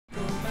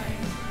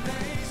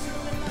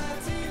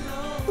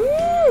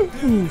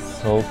He's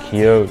so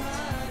cute.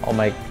 Oh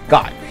my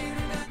god.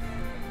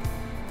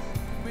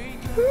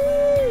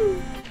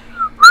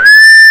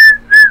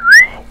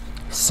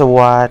ส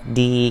วัส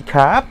ดีค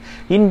รับ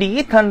ยินดี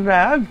ต้อน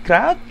รับค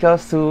รับเข้า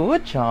สู่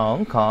ช่อง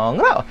ของ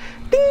เรา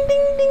ding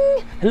ding ding.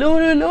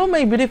 Hello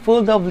my beautiful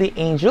lovely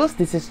angels,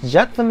 this is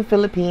Jet from the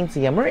Philippines.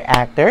 I'm a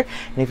reactor,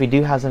 and if you do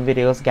have some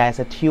videos guys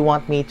that you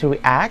want me to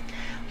react,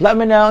 let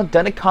me know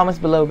down in the comments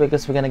below,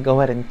 because we're gonna go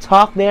ahead and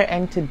talk there.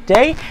 And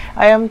today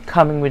I am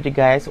coming with you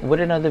guys with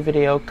another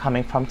video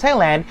coming from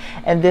Thailand,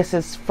 and this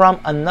is from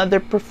another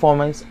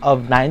performance of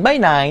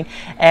 9x9,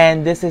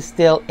 and this is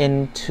still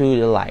Into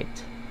the Light,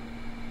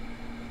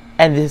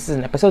 and this is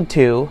in episode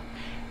 2,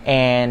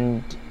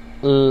 and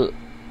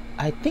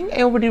I think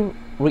I already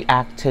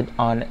reacted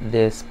on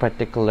this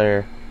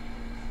particular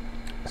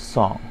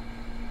song.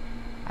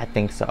 I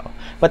think so,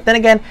 but then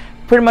again,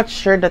 pretty much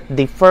sure that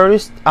the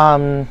first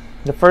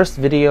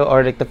video,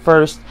 or like the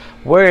first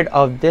word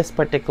of this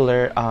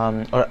particular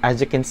or as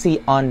you can see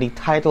on the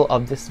title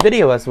of this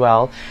video as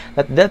well,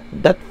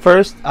 that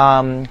first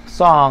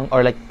song, or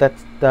like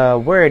that's the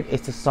word,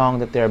 is the song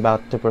that they're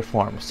about to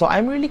perform. So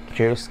I'm really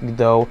curious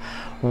though,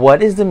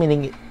 what is the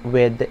meaning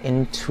with the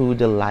Into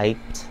the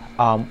Light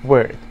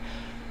word.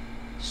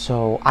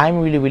 So I'm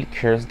really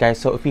curious guys,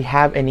 so if you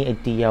have any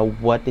idea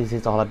what is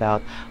this all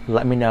about,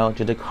 let me know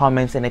to the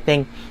comments. And I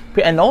think,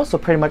 and also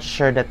pretty much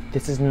sure that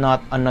this is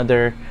not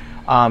another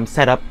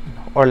setup,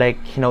 or like,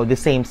 you know, the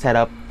same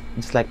setup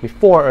just like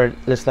before, or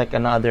just like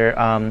another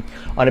on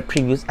a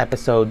previous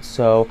episode.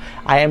 So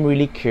I am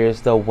really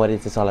curious though, what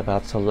is this all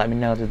about. So let me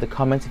know in the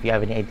comments if you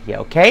have any idea.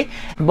 Okay,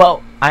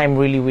 well, I'm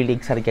really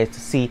excited guys to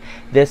see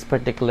this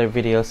particular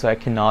video, so I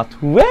cannot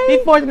wait.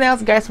 Before anything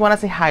else guys, want to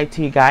say hi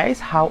to you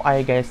guys. How are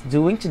you guys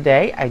doing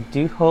today? I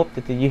do hope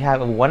that you have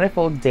a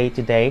wonderful day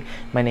today.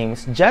 My name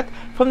is Jet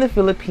from the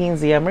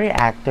Philippines. I'm a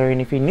reactor, and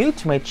if you're new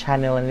to my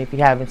channel and if you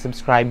haven't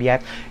subscribed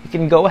yet, you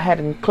can go ahead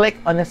and click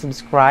on the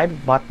subscribe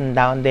button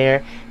down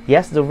there.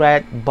 Yes, the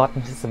red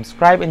button to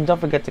subscribe, and don't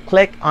forget to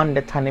click on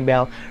the tiny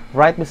bell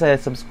right beside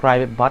the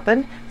subscribe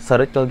button so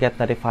that you'll get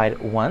notified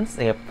once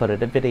I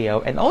uploaded a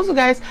video. And also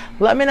guys,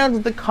 let me know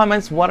in the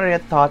comments what are your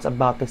thoughts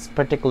about this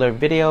particular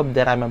video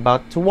that I'm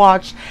about to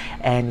watch.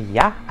 And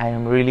yeah, I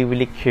am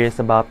really curious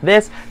about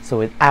this. So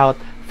without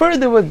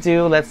further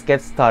ado, let's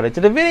get started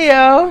to the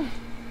video.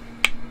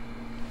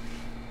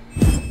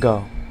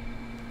 Go.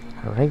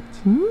 Alright.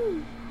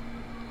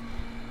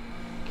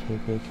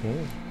 Okay.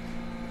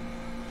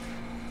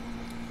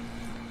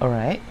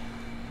 Alright.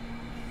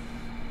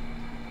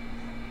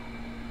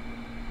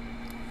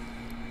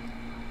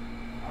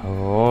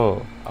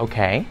 Oh,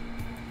 okay.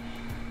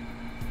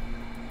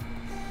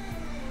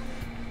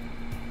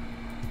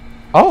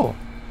 Oh.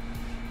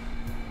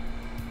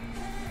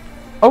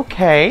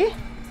 Okay.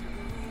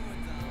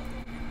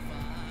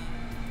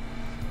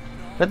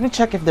 Let me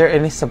check if there are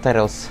any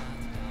subtitles.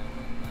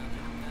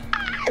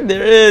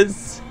 There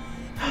is.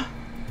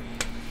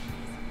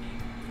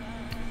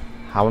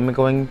 How am I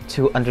going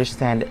to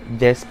understand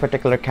this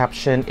particular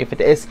caption if it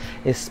is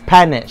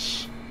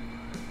Spanish?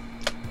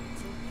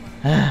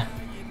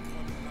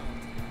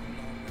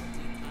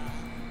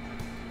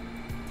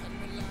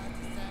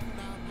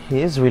 He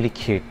is really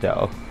cute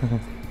though.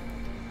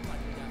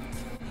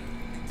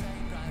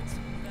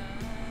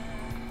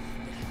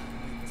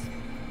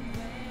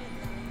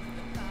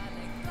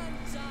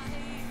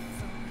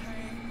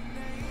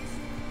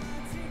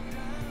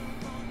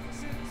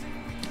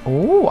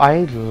 Oh,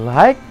 I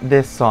like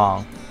this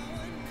song.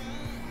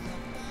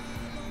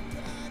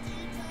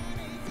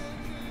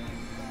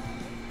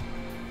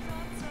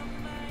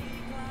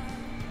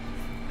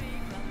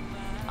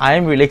 I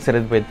am really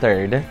excited with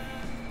third.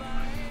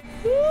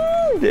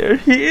 There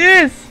he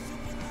is.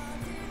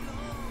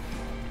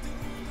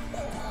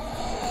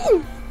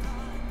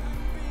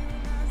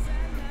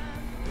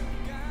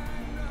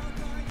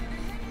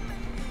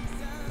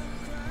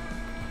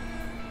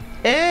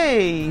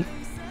 Hey.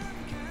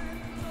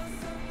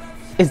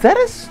 Is that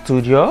a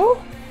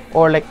studio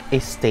or like a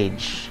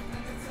stage?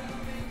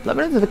 Let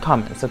me know in the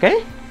comments,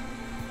 okay?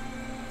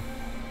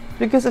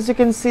 Because as you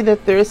can see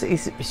that there is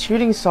a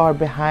shooting star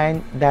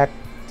behind that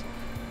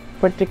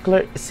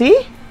particular,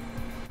 see?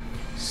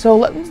 So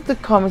let me know in the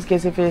comments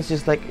guys if it's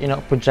just like, you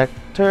know,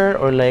 projector,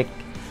 or like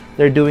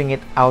they're doing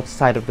it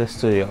outside of the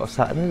studio.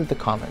 So let me know in the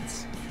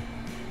comments.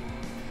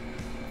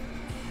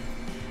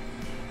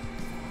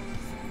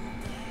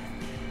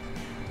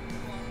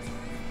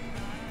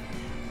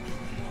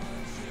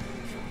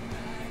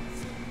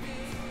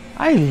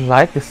 I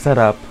like the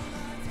setup.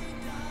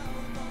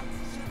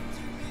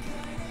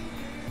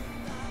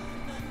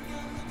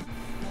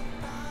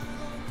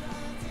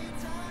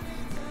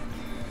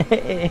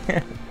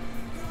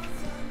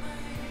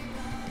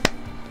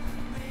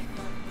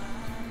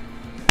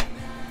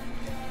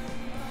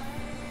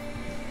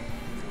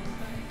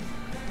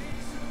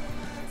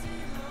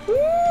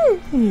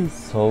 He's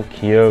so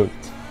cute.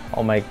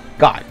 Oh my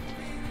god.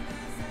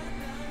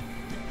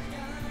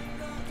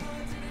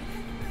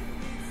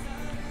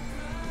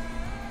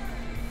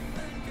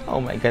 Oh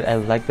my god, I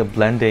like the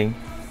blending.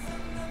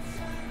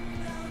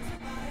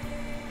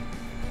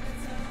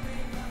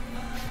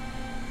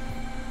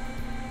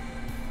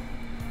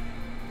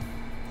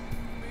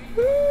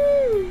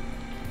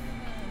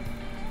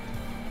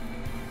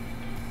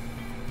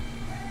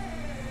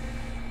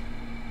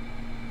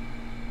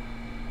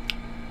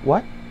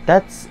 What?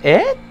 That's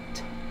it?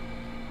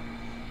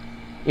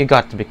 You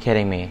got to be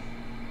kidding me.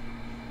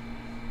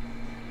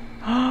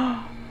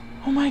 Oh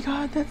my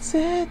god, that's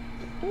it.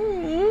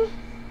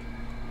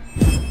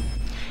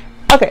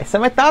 Okay, so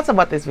my thoughts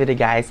about this video,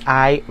 guys.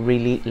 I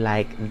really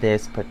like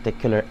this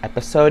particular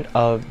episode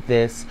of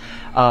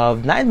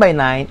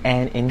 9x9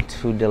 and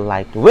Into the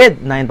Light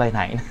with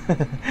 9x9.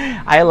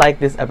 I like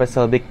this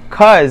episode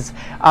because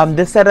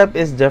the setup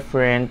is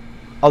different,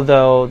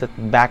 although the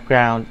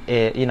background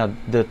is,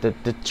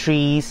 the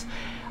trees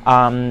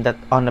that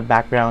on the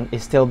background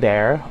is still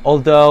there,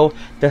 although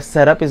the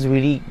setup is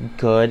really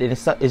good and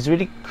it's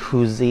really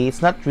cozy.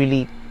 It's not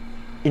really,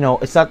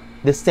 it's not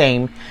the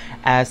same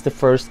as the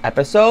first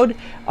episode.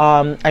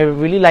 I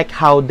really like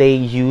how they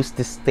use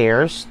the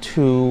stairs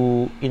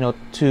to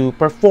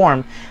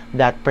perform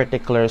that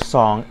particular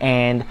song.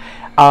 And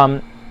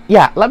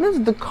yeah, let me know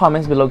in the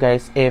comments below,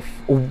 guys, if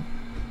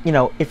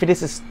if it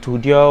is a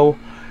studio,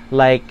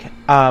 like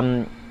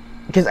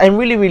because I'm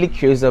really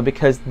curious though,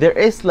 because there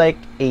is like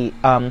a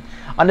on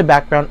the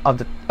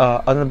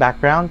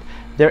background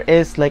there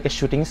is like a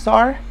shooting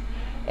star,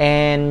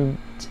 and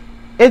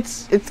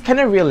it's kind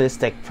of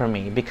realistic for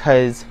me,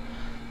 because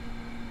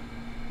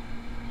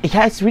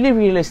yeah, it's really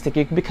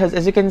realistic, because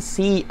as you can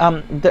see,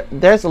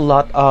 there's a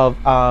lot of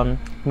I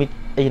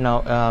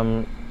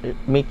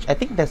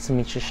think that's a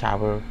meteor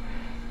shower,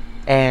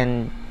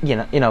 and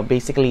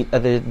basically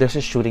there's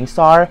a shooting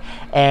star,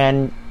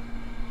 and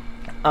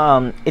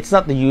it's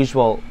not the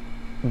usual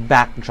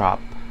backdrop.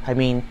 I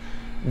mean,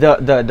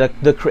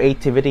 the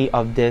creativity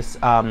of this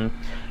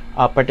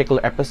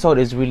particular episode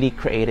is really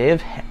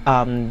creative.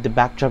 The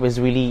backdrop is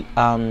really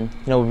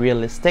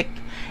realistic,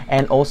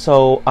 and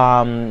also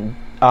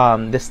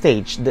the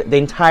stage, the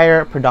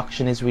entire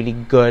production is really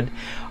good,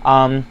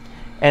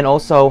 and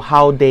also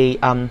how they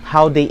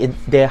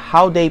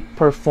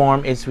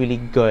perform is really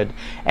good.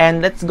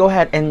 And let's go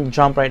ahead and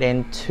jump right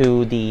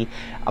into the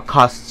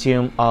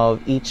costume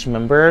of each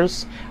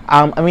members.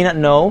 I may not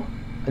know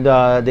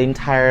the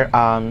entire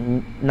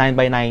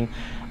 9x9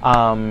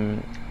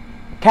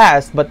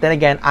 cast, but then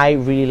again, I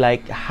really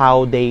like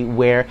how they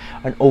wear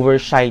an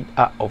oversized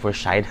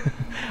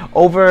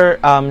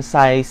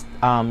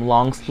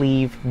long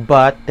sleeve,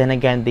 but then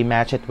again they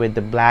match it with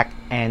the black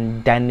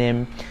and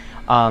denim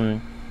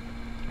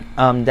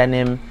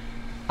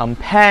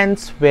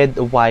pants with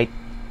the white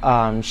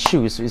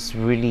shoes. Is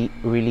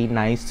really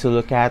nice to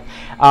look at.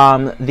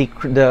 I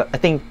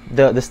think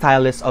the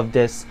stylist of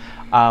this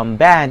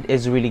band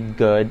is really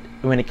good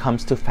when it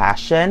comes to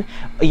fashion.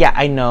 Yeah,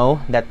 I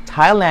know that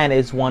Thailand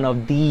is one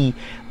of the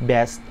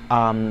best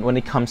when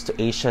it comes to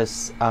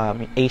Asia's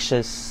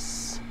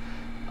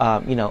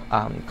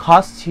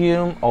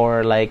costume,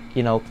 or like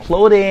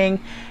clothing,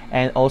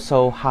 and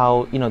also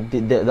how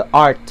the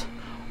art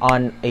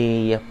on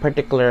a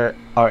particular,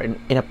 or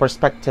in a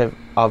perspective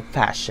of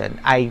fashion.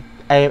 I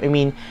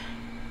mean,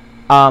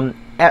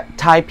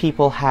 Thai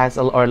people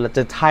or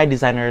the Thai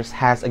designers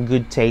has a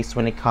good taste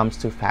when it comes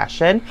to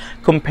fashion,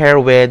 compare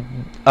with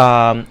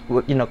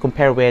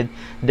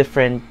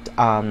different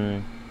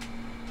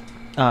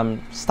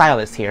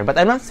stylists here. But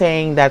I'm not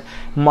saying that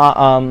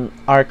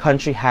our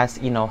country has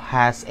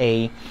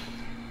a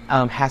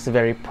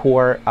very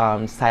poor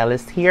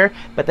stylist here.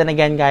 But then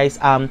again, guys,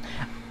 on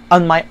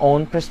my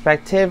own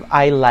perspective,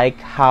 I like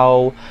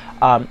how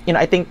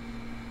I think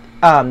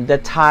the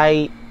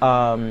Thai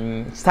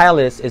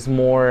stylist is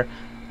more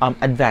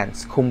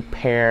advanced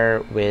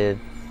compare with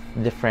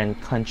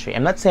different country.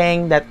 I'm not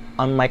saying that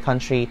on my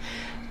country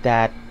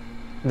that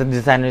the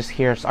designers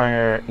here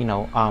are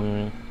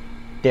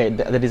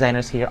the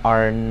designers here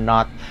are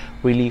not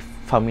really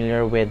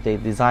familiar with the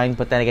design.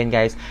 But then again,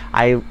 guys,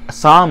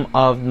 some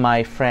of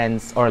my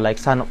friends, or like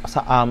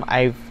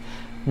I've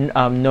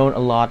known a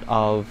lot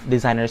of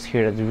designers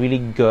here that's really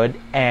good,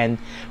 and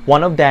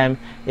one of them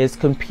is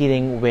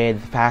competing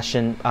with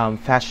fashion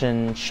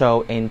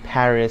show in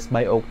Paris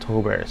by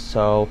October.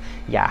 So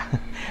yeah,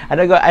 I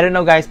don't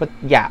know, guys, but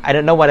yeah, I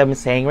don't know what I'm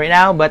saying right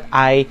now, but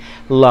I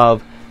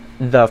love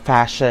the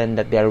fashion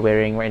that they're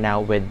wearing right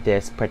now with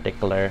this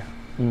particular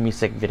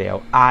music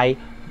video. I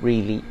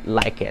really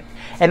like it.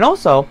 And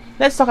also,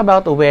 let's talk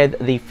about with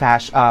the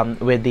fashion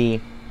with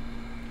the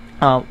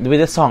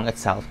song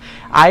itself.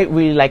 I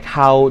really like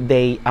how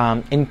they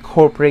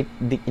incorporate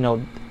the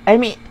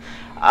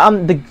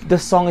the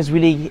song is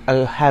really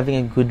having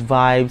a good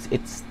vibes.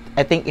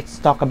 I think it's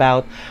talk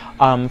about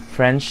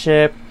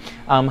friendship.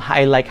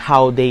 I like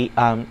how they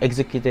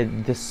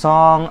executed the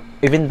song,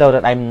 even though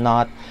that I'm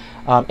not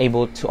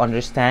able to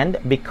understand,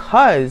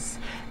 because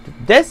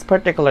this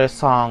particular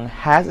song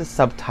has a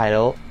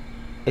subtitle.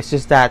 It's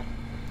just that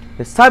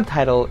the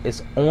subtitle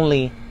is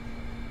only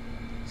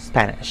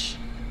Spanish.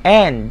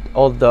 And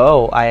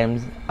although I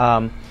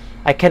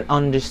can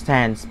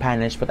understand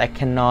Spanish, but I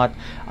cannot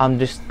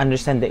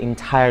understand the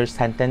entire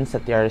sentence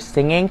that they are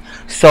singing.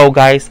 So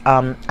guys,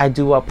 I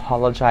do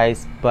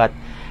apologize, but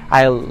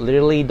I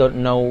literally don't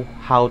know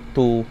how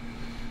to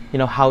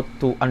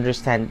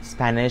understand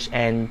Spanish,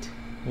 and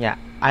yeah,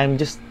 I'm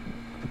just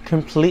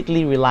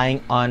completely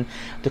relying on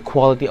the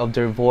quality of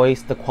their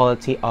voice, the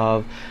quality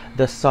of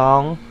the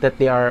song that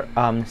they are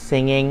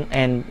singing,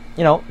 and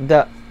you know,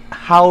 the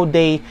how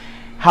they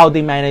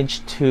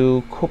manage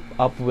to cope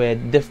up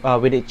with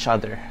each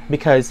other.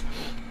 Because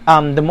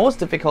the most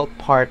difficult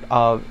part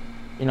of,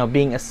 you know,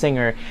 being a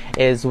singer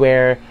is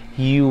where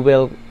you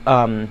will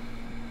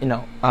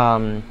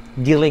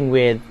dealing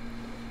with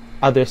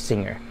other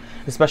singer,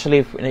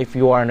 especially if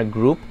you are in a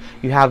group.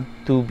 You have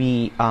to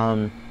be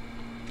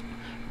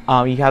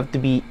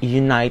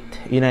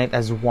unite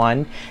as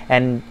one,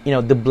 and you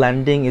know, the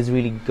blending is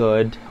really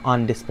good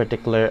on this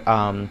particular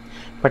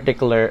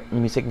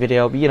music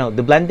video. You know,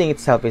 the blending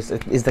itself is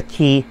the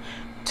key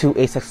to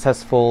a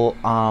successful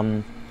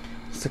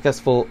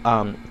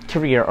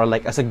career, or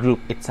like as a group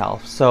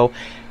itself. So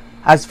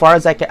as far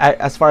as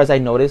I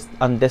noticed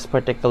on this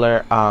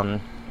particular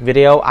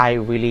video, I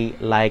really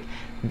like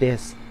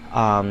this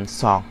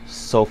song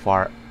so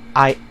far.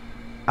 I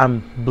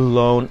am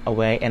blown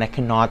away, and I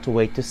cannot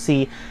wait to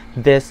see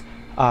this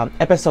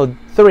episode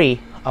 3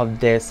 of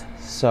this.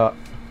 So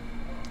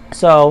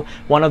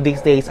one of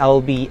these days I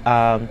will be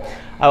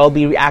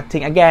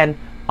reacting again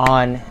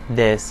on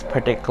this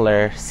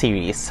particular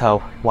series.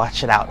 So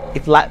watch it out.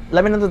 Let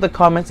me know in the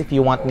comments if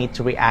you want me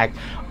to react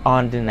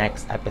on the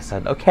next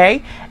episode,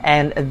 okay?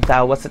 And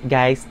that was it,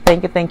 guys.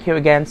 Thank you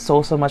again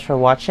so much for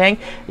watching.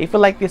 If you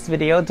like this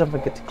video, don't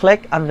forget to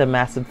click on the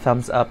massive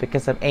thumbs up,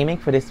 because I'm aiming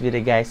for this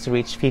video, guys, to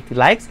reach 50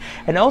 likes.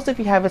 And also, if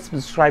you haven't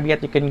subscribed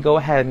yet, you can go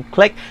ahead and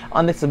click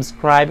on the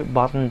subscribe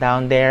button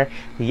down there.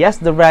 Yes,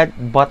 the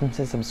red button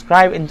says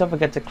subscribe, and don't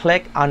forget to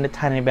click on the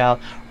tiny bell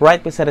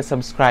right beside the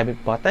subscribe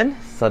button,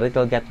 so that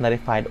you'll get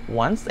notified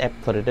once I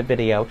uploaded a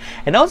video.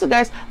 And also,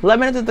 guys, let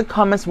me know in the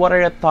comments what are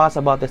your thoughts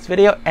about this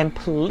video, and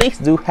please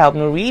do help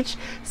me reach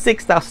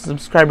 6,000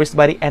 subscribers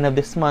by the end of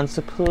this month.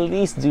 So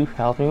please do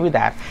help me with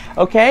that,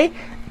 okay?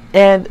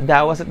 And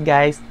that was it,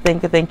 guys.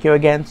 Thank you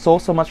again so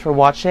much for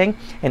watching,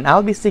 and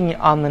I'll be seeing you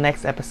on the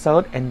next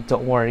episode. And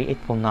don't worry, it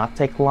will not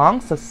take long.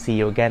 So see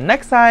you again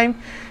next time.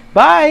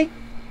 Bye.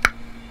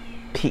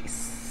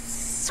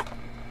 Peace.